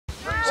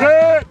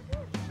Set.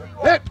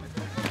 Hit.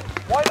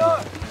 Why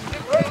not?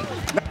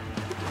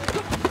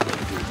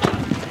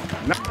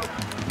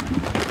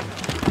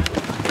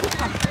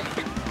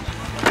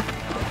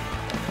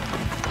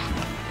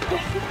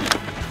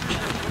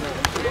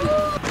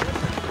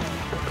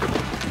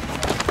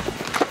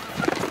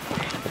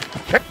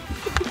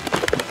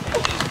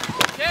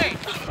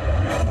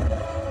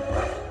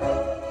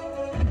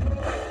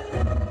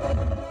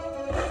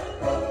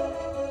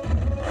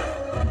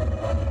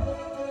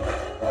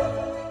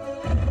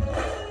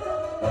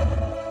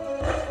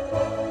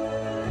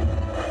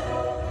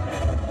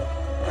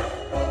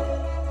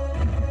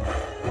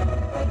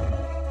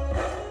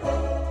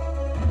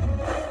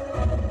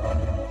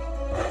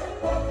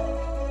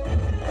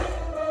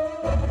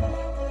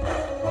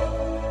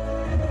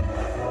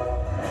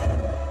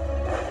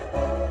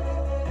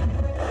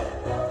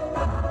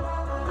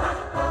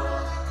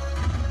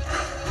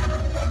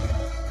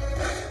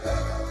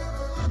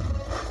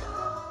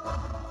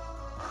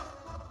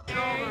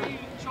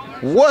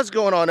 What's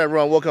going on,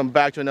 everyone? Welcome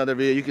back to another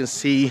video. You can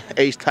see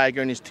Ace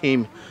Tiger and his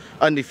team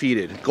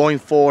undefeated, going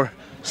for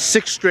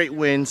 6 straight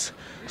wins,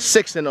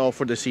 6-0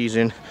 for the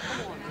season,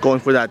 going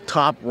for that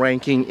top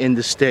ranking in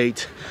the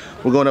state.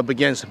 We're going up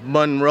against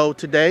Monroe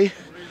today.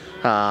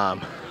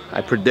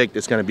 I predict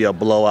it's going to be a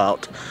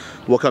blowout.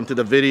 Welcome to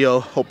the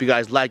video. Hope you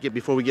guys like it.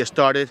 Before we get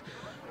started,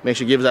 make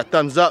sure you give us that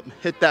thumbs up,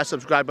 hit that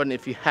subscribe button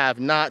if you have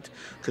not,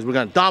 because we're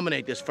going to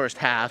dominate this first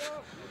half.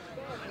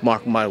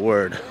 Mark my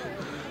word.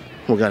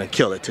 We're gonna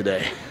kill it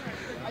today.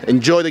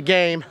 Enjoy the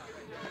game,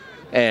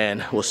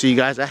 and we'll see you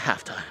guys at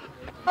halftime.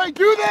 Hey,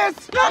 do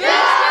this?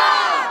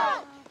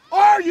 Yeah!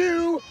 Are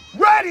you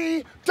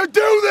ready to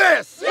do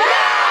this?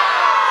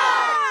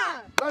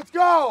 Yeah! Let's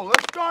go.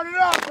 Let's start it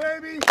up,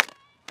 baby. You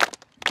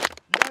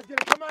guys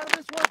gonna come out of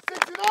this one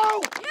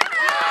 6-0? Yeah!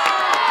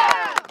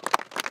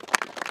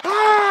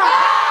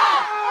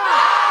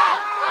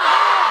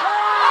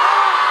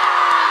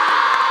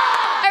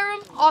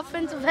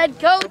 Offensive head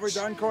coach,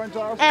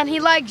 and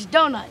he likes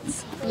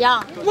donuts.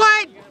 Yeah.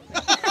 What?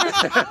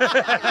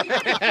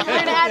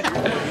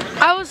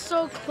 I was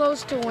so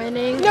close to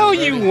winning. No,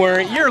 you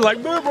weren't. You're like.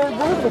 No,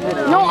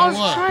 I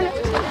was trying to.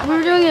 We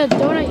were doing a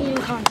donut eating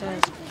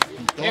contest.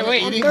 Hey,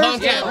 wait, eating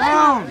contest?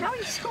 Oh,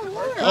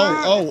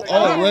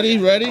 ready?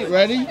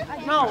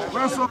 No.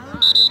 Let's go!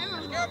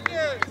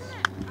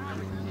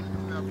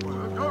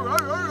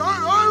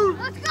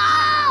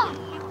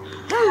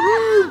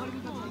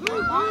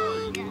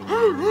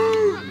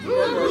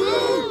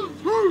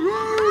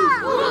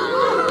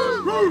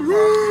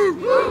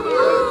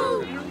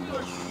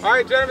 All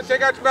right, gentlemen,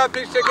 take out your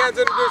mouthpiece, shake hands,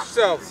 and introduce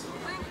yourselves.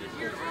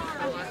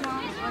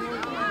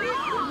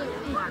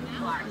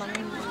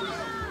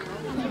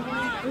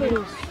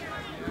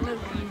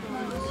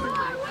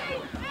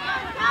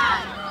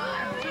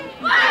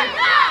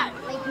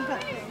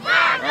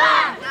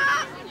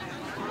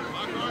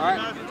 All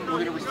right, we're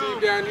going to receive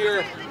down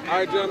here. All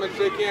right, gentlemen,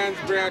 shake hands,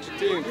 bring out your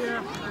teams.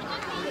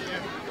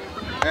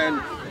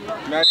 And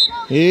Matt.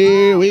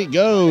 Here we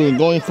go,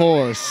 going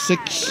for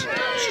 6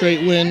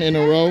 straight win in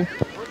a row.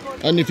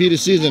 Undefeated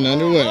season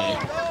underway.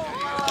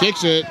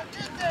 Kicks it,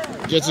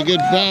 gets a good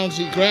bounce,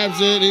 he grabs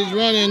it, he's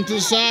running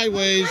to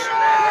sideways.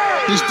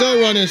 He's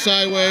still running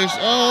sideways.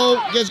 Oh,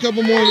 gets a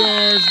couple more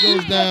yards,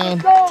 goes down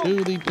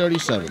to the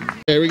 37.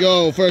 Here we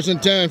go, 1st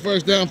and 10,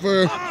 first down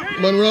for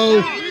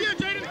Monroe.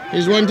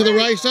 He's running to the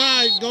right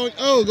side, goes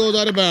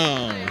out of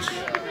bounds.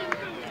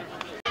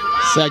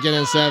 2nd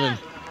and 7.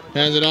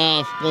 Hands it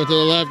off, going to the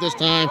left this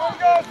time.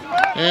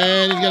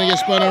 And he's gonna get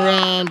spun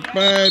around,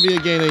 maybe a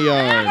gain of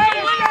yard.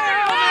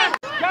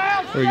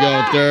 Here we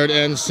go, 3rd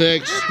and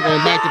 6,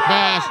 going back to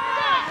pass.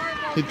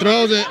 He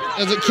throws it,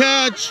 as a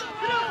catch.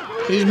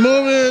 He's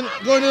moving,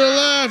 going to the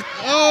left.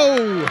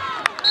 Oh!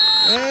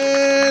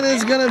 And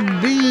it's gonna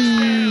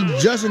be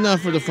just enough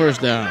for the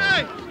first down.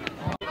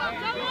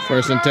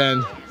 1st and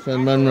 10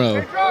 from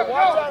Monroe.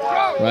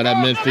 Right at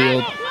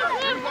midfield.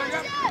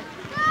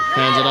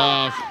 Hands it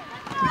off.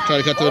 Try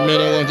to cut to the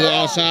middle, going to the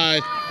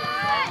outside.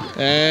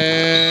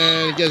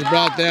 And it gets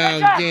brought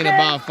down, gain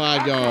about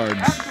 5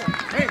 yards.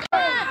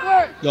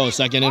 Go,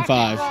 2nd and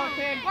 5.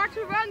 Watch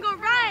it run, go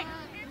right.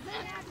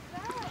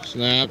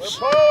 Snaps.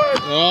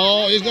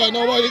 Oh, he's got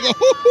nobody to go.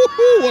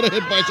 What a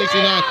hit by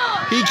 69.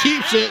 He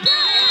keeps it.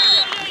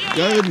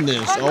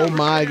 Goodness, oh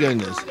my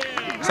goodness.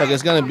 Looks like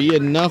it's going to be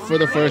enough for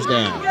the first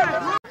down.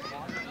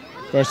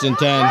 1st and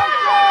 10.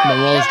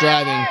 Monroe's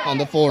driving on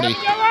the 40.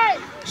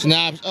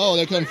 Snaps. Oh,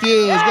 they're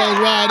confused. Goes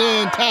right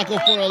in. Tackle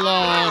for a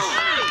loss.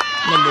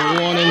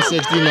 Number 1 and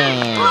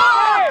 69.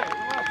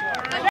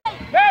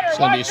 It's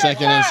going to be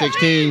 2nd and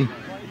 16.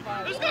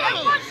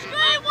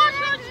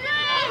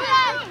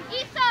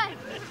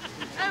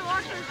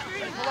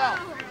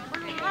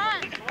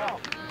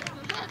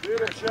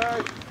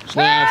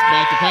 Snaps,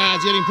 back to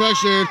pass, getting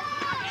pressured.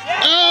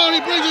 Oh, and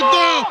he brings it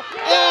down.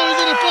 Oh, is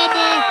it a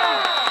fumble?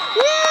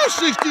 Woo,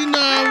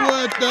 69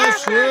 with the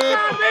strip.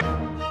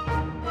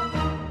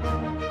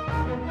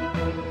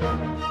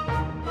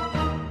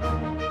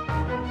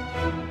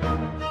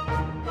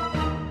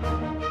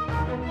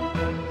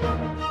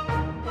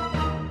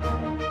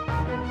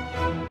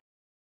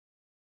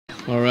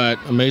 All right,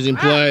 amazing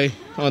play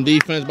on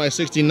defense by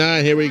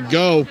 69. Here we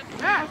go.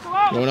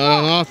 Going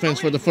out on offense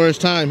for the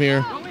first time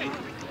here.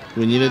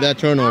 We needed that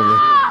turnover.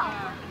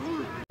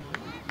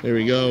 Here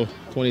we go.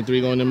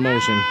 23 going in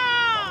motion.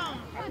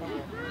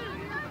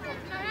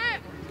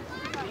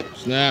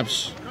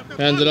 Snaps.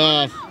 Hands it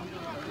off.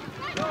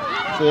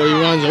 40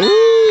 runs.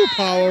 Ooh,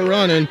 power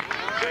running.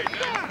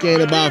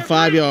 Gain about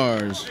 5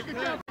 yards.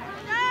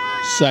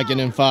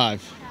 2nd and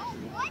 5.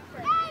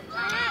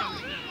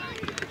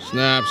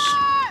 Snaps.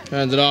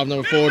 Hands it off,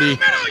 number 40.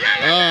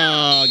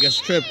 Ah, gets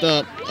tripped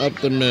up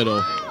the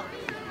middle.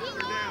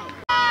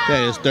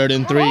 Okay, it's 3rd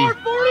and 3.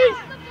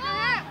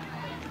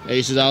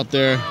 Ace is out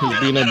there. He's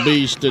being a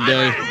beast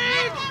today.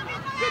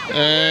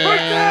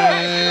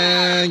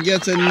 And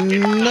gets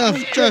enough,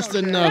 just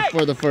enough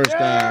for the first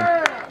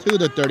down. To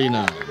the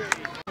 39.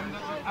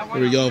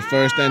 Here we go,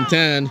 1st and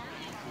 10.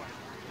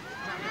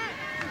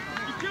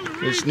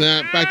 Good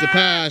snap, back to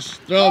pass.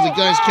 Throws a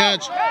nice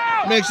catch.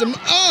 Makes him,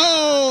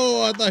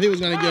 oh, I thought he was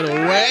going to get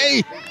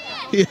away.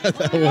 He had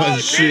that one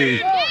shoe.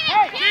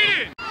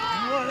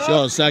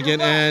 So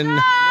 2nd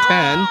and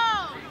 10.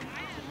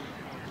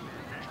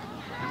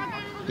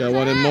 Got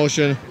one in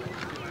motion.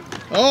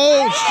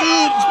 Oh,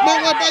 shoot,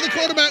 spun up by the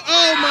quarterback.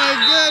 Oh my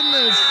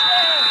goodness.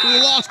 He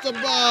lost the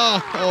ball.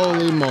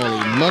 Holy moly,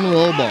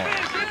 Monroe ball.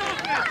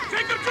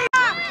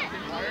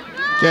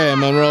 Okay,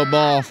 Monroe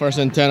ball, 1st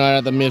and 10 right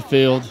at the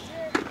midfield.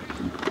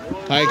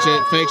 Hikes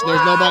it, fakes,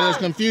 there's nobody, there's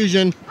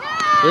confusion.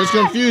 There's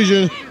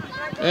confusion.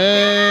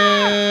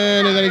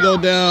 And they're gonna go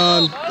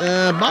down.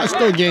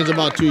 Still gains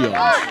about 2 yards.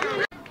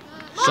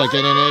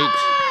 2nd and 8.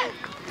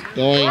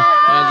 Going,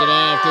 hands it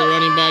off to the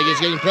running back, he's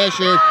getting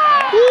pressured.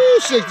 Woo,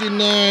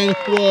 69,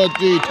 what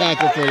the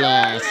tackle for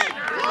loss.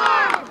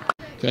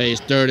 Okay,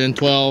 it's 3rd and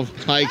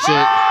 12, hikes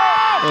it.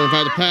 Going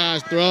to the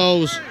pass,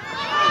 throws.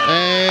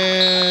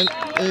 And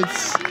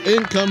it's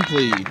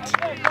incomplete.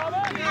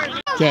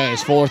 Okay,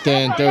 it's 4th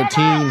and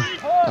 13.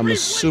 I'm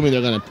assuming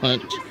they're gonna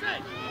punt.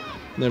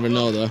 Never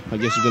know though. I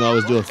guess you can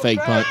always do a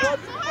fake punt.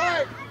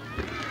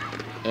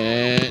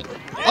 And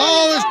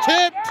oh, it's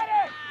tipped!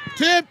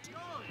 Tipped!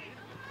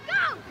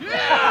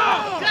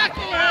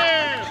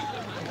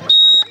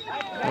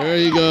 There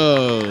he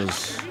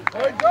goes.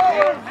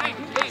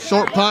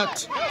 Short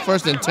punt,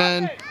 1st and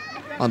 10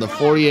 on the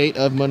 48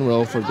 of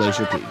Monroe for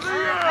Glacier Peak.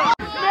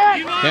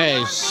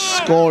 Okay,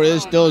 score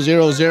is still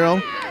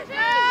 0-0.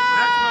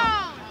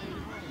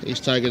 These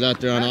Tigers out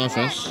there on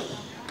offense.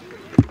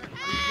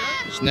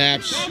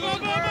 Snaps.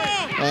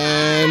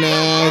 And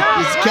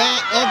it's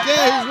caught.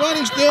 Okay, he's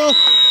running still.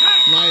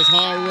 Nice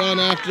hard run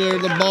after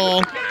the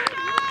ball.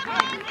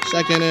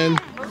 2nd and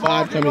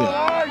 5 coming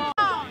up.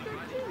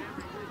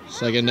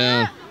 2nd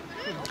down.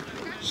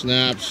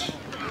 Snaps.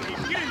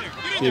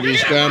 QB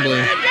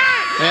scrambling.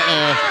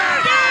 Uh-oh.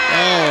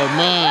 Oh,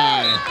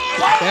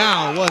 my.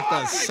 Down with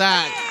the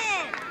sack.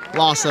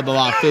 Loss of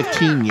about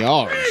 15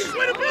 yards.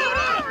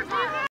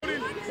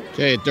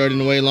 Okay, 3rd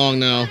and way long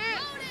now.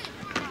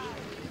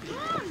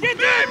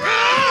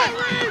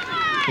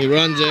 He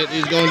runs it.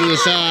 He's going to the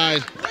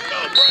side.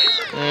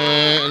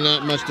 And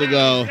not much to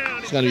go.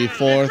 It's going to be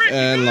 4th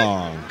and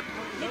long.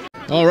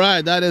 All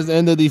right, that is the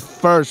end of the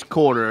first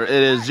quarter. It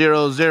is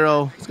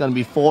 0-0. It's going to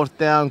be 4th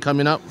down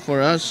coming up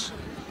for us.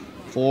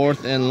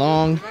 4th and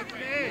long.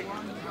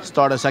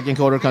 Start of 2nd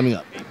quarter coming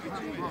up.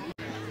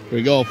 Here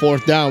we go,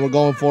 4th down. We're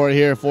going for it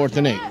here, 4th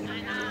and 8.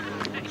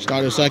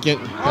 Start of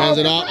 2nd. Hands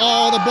it off.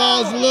 Oh, the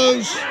ball's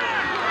loose.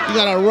 You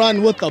got to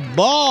run with the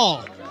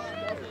ball.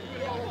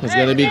 It's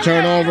going to be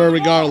turnover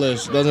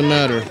regardless. Doesn't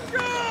matter.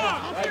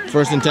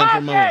 1st and 10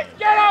 for Monroe.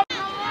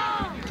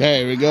 Okay,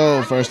 here we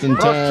go. 1st and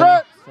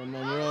 10 for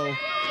Monroe.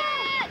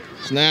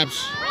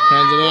 Snaps.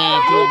 Hands it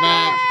off to the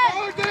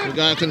back. We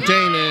got to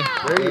contain it.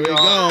 There we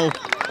go.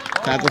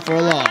 Tackle for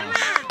a loss.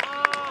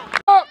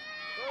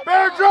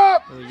 Bear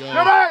drop. There we go.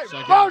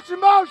 Motion,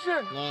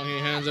 motion. Long, he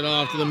hands it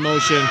off to the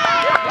motion.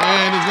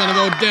 And he's going to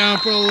go down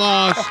for a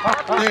loss.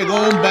 They're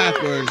going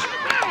backwards.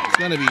 It's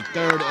going to be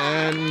 3rd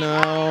and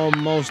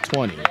almost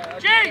 20.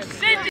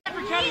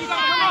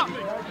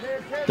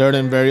 3rd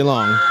and very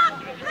long.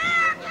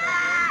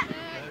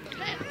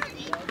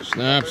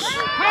 Snaps.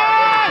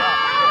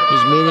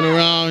 He's moving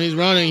around. He's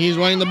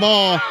running the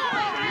ball.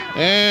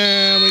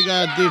 And we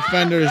got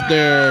defenders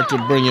there to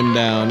bring him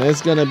down.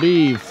 It's going to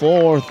be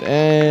 4th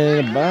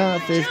and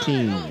about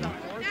 15.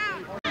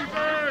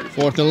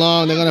 4th and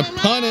long. They're going to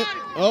punt it.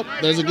 Oh,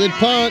 there's a good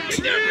punt.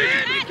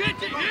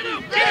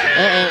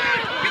 Uh-oh.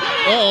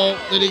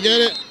 Uh-oh. Did he get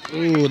it?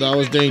 Ooh, that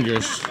was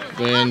dangerous.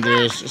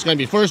 Dangerous. It's going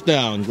to be 1st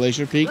down.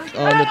 Glacier Peak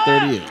on the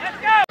 38.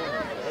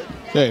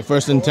 Okay,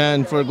 1st and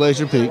 10 for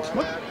Glacier Peak.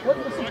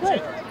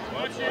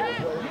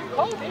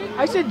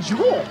 I said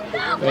Joel.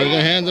 They're going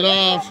to hand it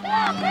off.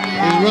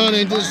 He's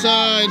running to the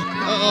side.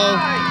 Uh-oh.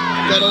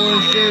 Got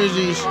orange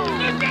jerseys.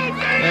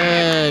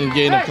 And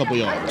gain a couple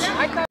yards.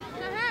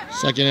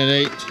 2nd and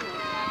 8.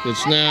 Good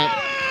snap.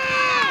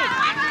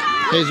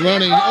 He's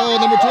running. Oh,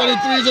 number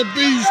 23 is a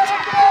beast.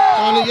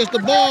 Finally gets the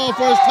ball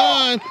first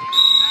time.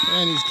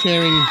 And he's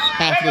carrying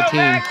half the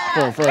team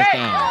for a 1st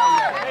down.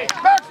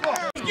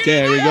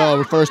 Okay, here we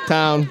go. First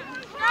down.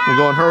 We're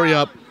going hurry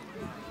up.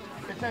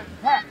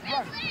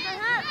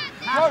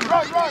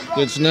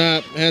 Good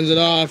snap. Hands it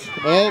off.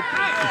 Oh,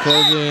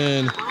 close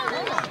in.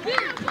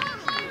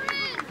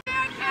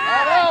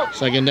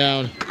 Second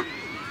down.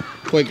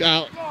 Quick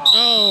out.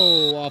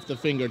 Oh, off the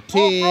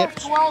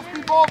fingertips.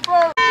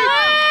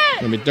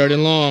 Gonna be third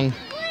and long.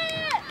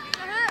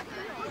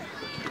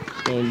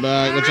 Going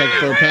back. Looks like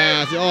for a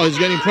pass. Oh, he's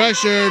getting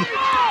pressured.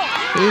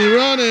 He's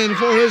running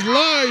for his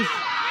life.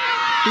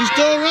 He's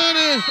still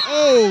running.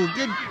 Oh,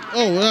 good.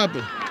 Oh, what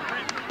happened?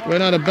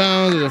 Ran out of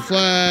bounds. There's a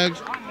flag.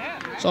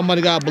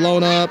 Somebody got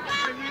blown up.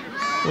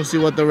 We'll see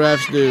what the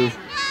refs do.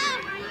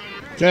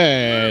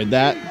 Okay,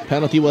 that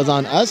penalty was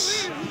on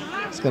us.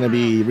 It's going to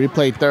be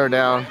replay third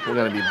down. We're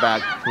going to be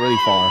back really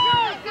far.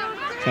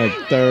 So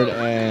third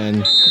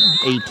and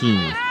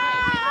 18.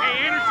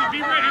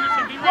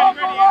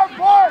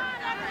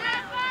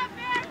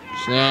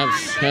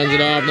 Snaps, hands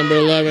it off, number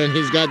 11.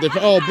 He's got the,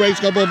 oh, breaks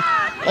couple.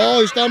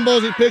 Oh, he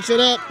stumbles, he picks it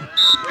up.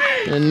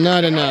 And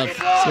not enough.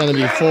 It's going to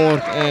be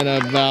fourth and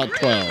about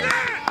 12.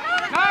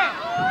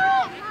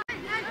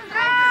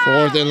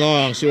 Fourth and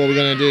long. See what we're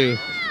going to do.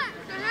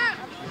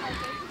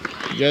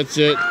 Gets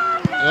it.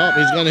 Oh,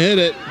 he's going to hit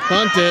it.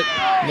 Punt it.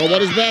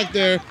 Nobody's back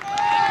there.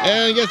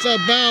 And gets a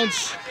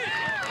bounce.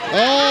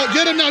 Oh,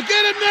 get him now.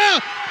 Get him now.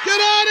 Get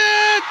on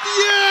it.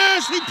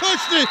 Yes, he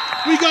touched it.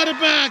 We got it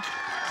back.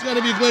 It's going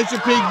to be Glacier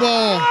Peak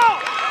ball.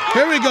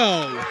 Here we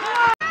go.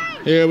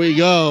 Here we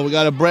go. We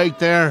got a break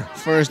there.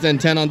 First and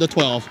 10 on the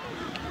 12.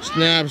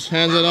 Snaps,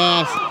 hands it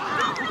off.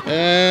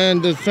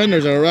 And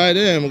defenders are right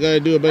in. We got to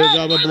do a better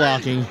job of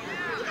blocking.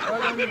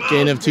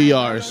 Gain of 2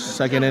 yards.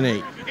 Second and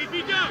 8.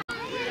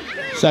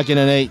 Second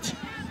and 8.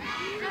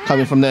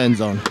 Coming from the end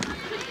zone.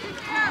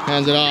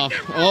 Hands it off.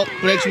 Oh,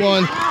 breaks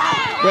one.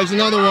 Breaks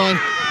another one.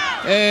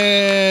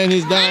 And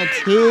he's down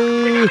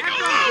to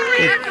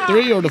the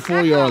 3 or the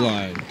 4 yard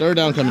line. Third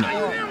down coming up.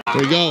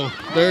 Here we go.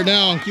 Third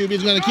down.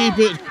 QB's going to keep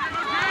it.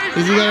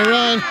 Is he going to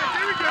run?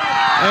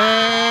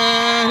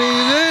 And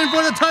he's in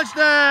for the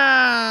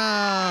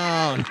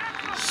touchdown.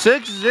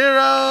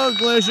 6-0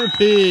 Glacier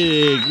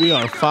Peak. We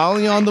are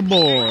finally on the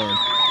board.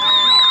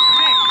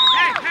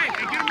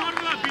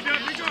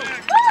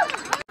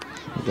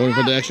 Going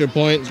for the extra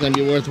point. It's going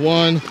to be worth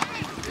 1.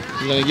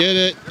 He's going to get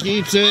it.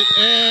 Keeps it.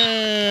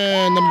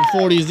 And number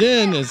 40's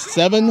in. It's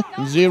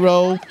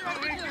 7-0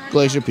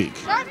 Glacier Peak.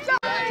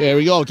 Okay, here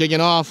we go.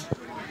 Kicking off.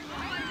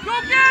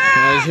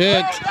 Nice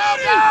hit.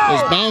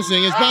 It's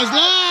bouncing. It's bounced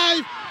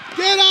live.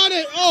 Get on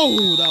it.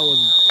 Oh, that was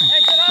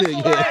a big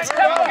hit.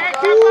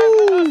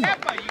 Woo.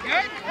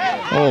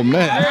 Oh,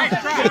 man.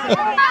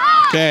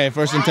 Okay,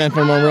 first and 10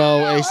 for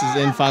Monroe. Ace is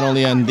in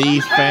finally on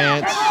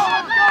defense.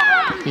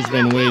 He's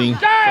been waiting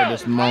for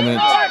this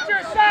moment.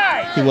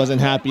 He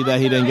wasn't happy that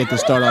he didn't get to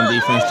start on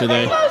defense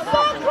today.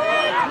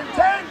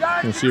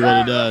 We'll see what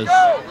he does.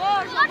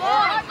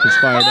 He's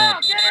fired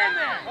up.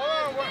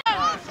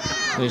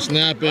 They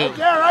snap it.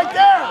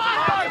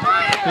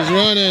 He's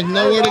running.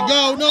 Nowhere to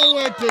go.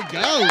 Nowhere to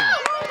go.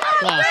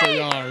 Lost 8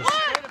 yards.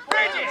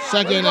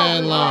 Second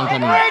and long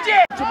coming up.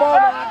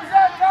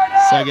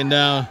 Second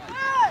down.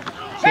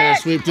 He's going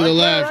to sweep to the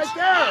left.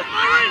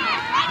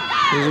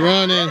 He's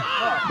running.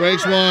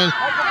 Breaks one.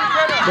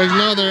 Breaks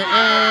another.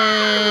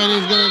 And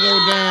he's going to go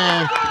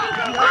down.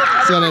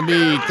 It's going to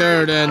be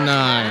third and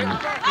 9.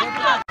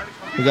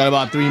 We got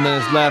about 3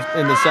 minutes left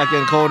in the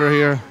second quarter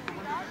here.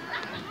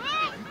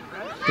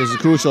 This is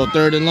crucial.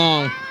 Third and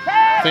long.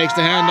 Fakes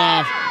the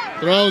handoff.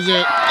 Throws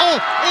it. Oh,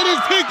 it is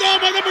picked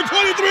up by number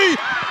 23.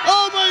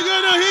 Oh my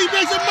goodness, he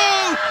makes a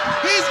move.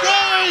 He's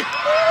going.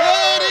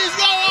 And he's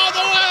going all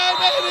the way,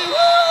 baby. Woo!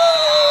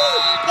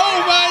 Oh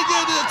my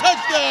goodness,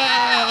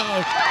 touchdown.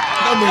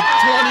 Number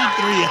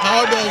 23.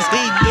 How does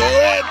he do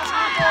it?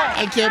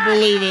 I can't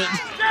believe it.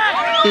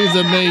 He's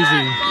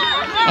amazing.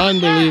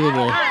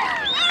 Unbelievable.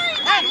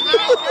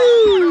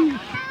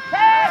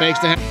 Fakes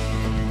the handoff.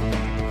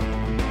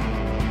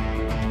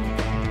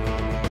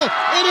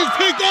 It is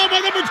picked up by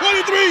number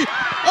 23.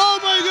 Oh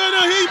my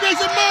goodness, he makes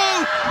a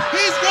move.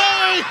 He's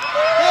going.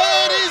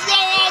 And he's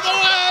going all the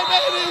way,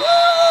 baby. Woo!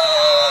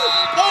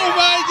 Oh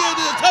my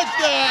goodness,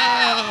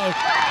 touchdown.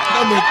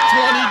 Number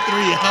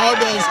 23, how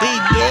does he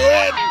do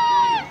it?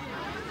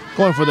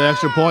 Going for the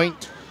extra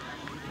point.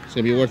 It's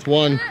going to be worth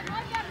 1.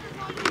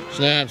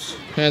 Snaps,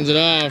 hands it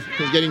off.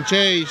 He's getting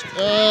chased.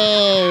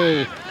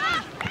 Oh.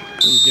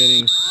 He's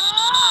getting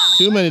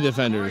too many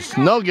defenders.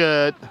 No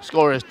good.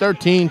 Score is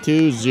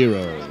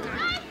 13-0.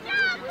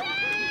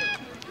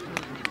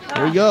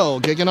 Here we go,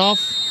 kicking off.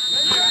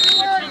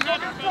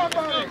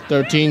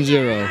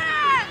 13-0.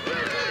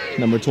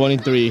 Number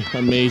 23,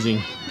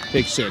 amazing.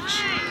 Pick 6.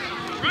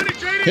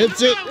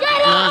 Hits it.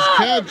 Nice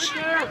catch.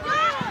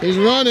 He's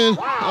running.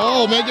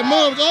 Oh, making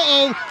moves.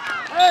 Uh-oh.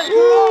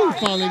 Woo,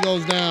 finally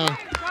goes down.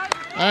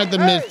 At the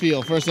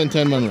midfield. First and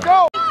 10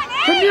 Monroe.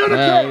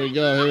 Here we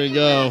go, here we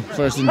go.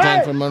 First and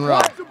 10 for Monroe.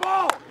 Watch the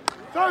ball.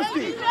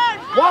 Thirsty.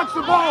 Watch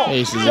the ball.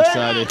 Ace is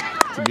excited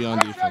to be on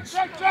defense.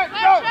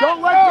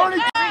 Don't let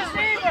Bernie.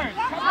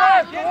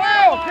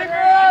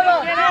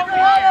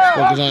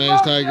 Focus on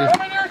Ace Tiger.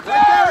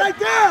 Right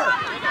there!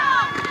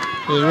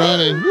 He's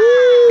running.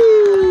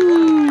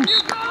 Woo!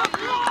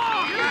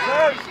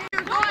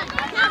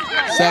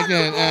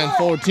 Second and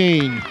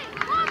 14.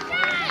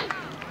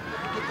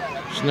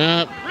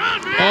 Snap.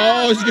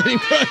 Oh, he's getting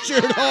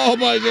pressured. Oh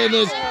my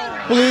goodness.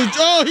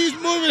 Oh, he's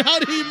moving. How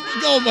did he?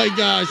 Oh my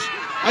gosh.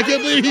 I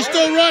can't believe he's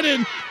still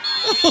running.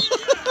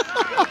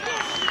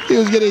 He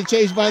was getting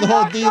chased by the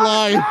whole D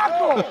line.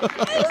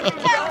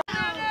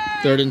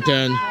 3rd and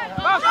 10.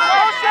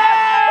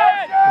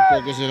 We're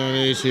focusing on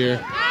Ace here.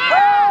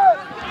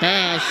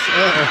 Pass.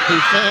 Oh, he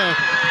fell.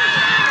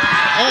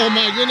 Oh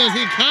my goodness,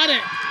 he caught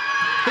it.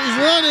 He's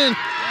running.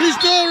 He's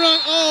still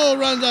running. Oh,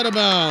 runs out of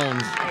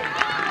bounds.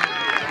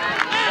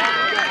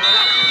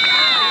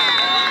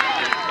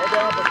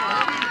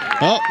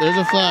 Oh, there's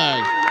a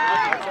flag.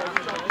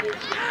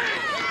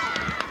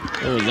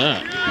 What was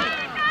that?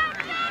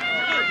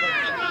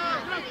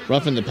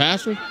 Roughing the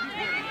passer?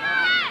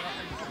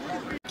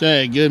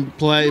 Okay, good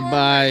play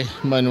by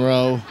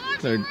Monroe.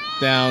 They're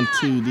down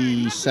to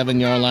the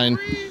 7-yard line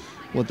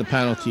with the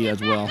penalty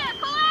as well.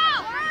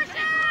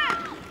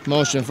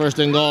 Motion, 1st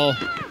and goal.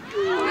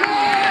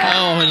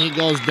 Oh, and he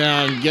goes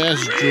down,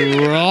 gets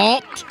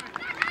dropped.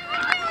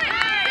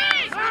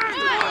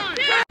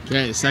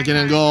 Okay, 2nd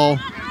and goal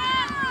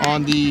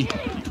on the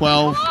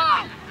 12.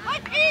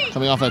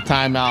 Coming off a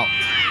timeout.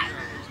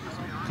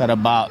 Got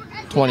about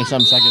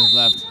 20-some seconds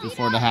left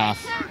before the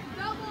half.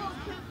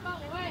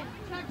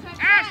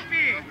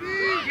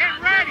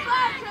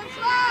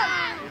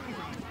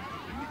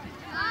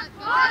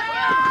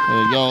 There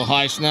we go,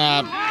 high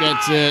snap,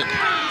 gets it.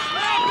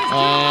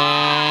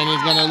 And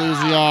he's gonna lose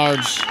the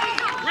yards.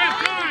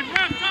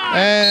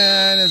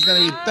 And it's gonna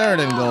be 3rd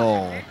and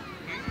goal.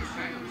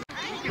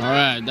 All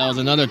right, that was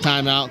another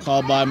timeout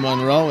called by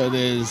Monroe. It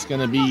is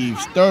gonna be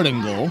 3rd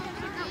and goal.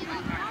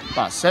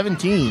 About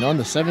 17 on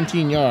the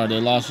 17-yard. They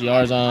lost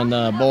yards on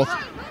both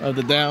of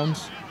the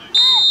downs.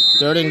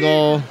 3rd and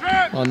goal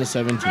on the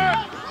 17.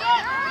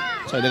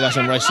 So they got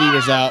some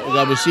receivers out. We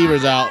got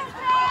receivers out.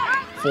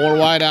 4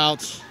 wide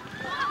outs.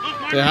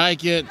 They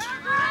hike it.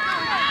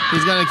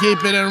 He's gonna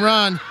keep it and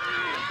run.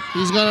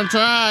 He's gonna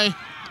try.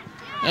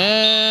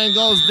 And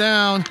goes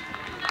down.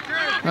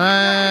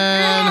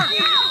 And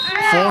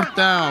 4th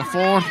down.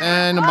 4th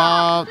and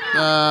about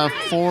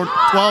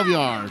 12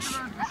 yards.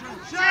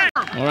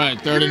 All right,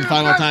 3rd and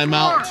final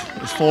timeout.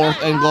 It's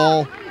 4th and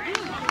goal.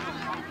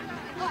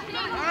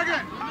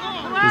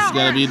 This is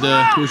gonna be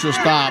the crucial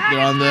stop. They're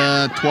on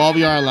the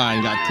 12-yard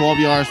line. Got 12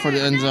 yards for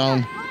the end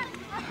zone.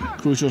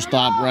 Crucial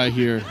stop right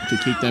here to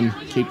keep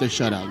the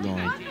shutout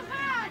going.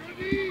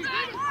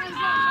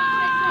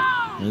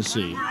 Let's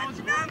see.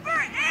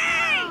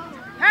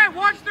 Hey,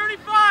 watch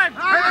 35.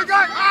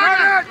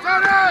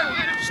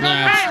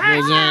 Snaps,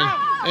 goes in,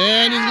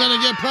 and he's gonna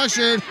get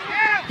pressured.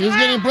 He's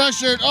getting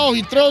pressured. Oh,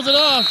 he throws it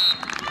off,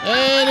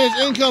 and it's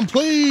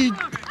incomplete.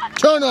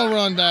 Turnover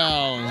on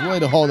downs. Way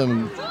to hold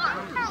him.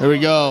 Here we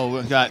go.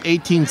 We've got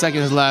 18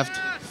 seconds left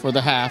for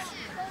the half.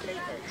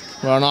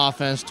 We're on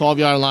offense,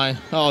 12-yard line.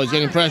 Oh, he's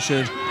getting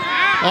pressured.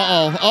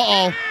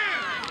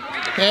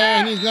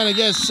 And he's gonna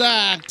get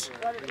sacked.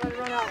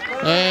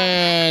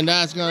 And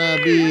that's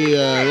gonna be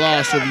a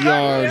loss of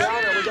yards.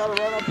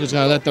 Just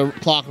gonna let the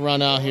clock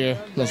run out here.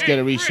 Let's get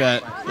a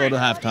reset. Go to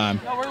halftime.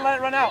 No, we're gonna let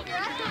it run out.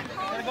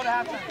 We're gonna go to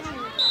halftime.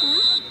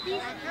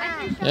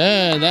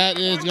 And that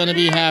is gonna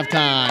be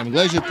halftime.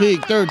 Glacier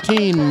Peak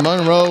 13,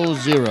 Monroe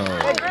 0.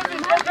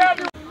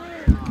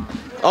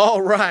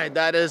 All right,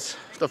 that is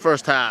the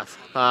first half.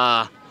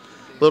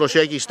 Little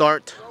shaky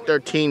start,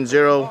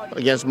 13-0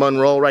 against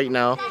Monroe right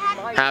now.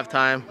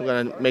 Halftime, we're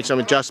gonna make some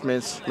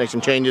adjustments, make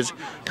some changes,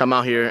 come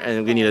out here,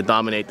 and we need to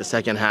dominate the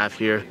second half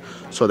here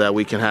so that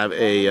we can have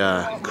a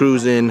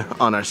cruise in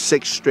on our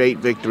 6th straight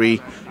victory,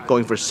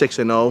 going for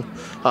 6-0.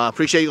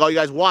 Appreciate all you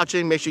guys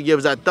watching. Make sure you give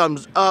us that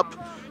thumbs up.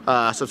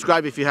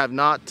 Subscribe if you have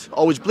not.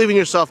 Always believe in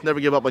yourself, never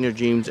give up on your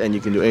dreams, and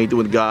you can do anything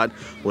with God.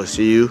 We'll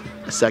see you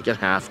the second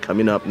half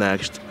coming up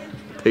next.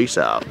 Peace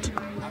out.